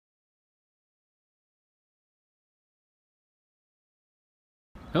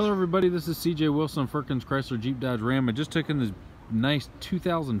Hello everybody, this is CJ Wilson, Firkins Chrysler Jeep Dodge Ram. I just took in this nice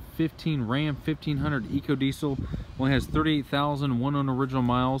 2015 Ram 1500 EcoDiesel. Only has 38,001 original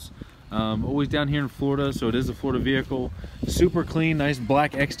miles. Always down here in Florida, so it is a Florida vehicle. Super clean, nice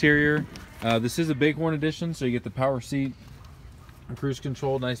black exterior. This is a Bighorn edition, so you get the power seat, cruise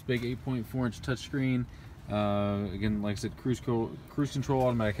control, nice big 8.4-inch touchscreen. Again, like I said, cruise control,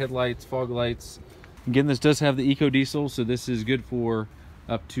 automatic headlights, fog lights. Again, this does have the EcoDiesel, so this is good for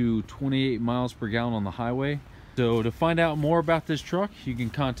up to 28 miles per gallon on the highway. So to find out more about this truck, you can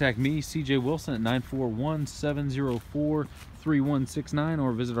contact me, CJ Wilson, at 941-704-3169,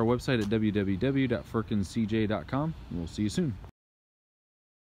 or visit our website at www.firkinscj.com. We'll see you soon.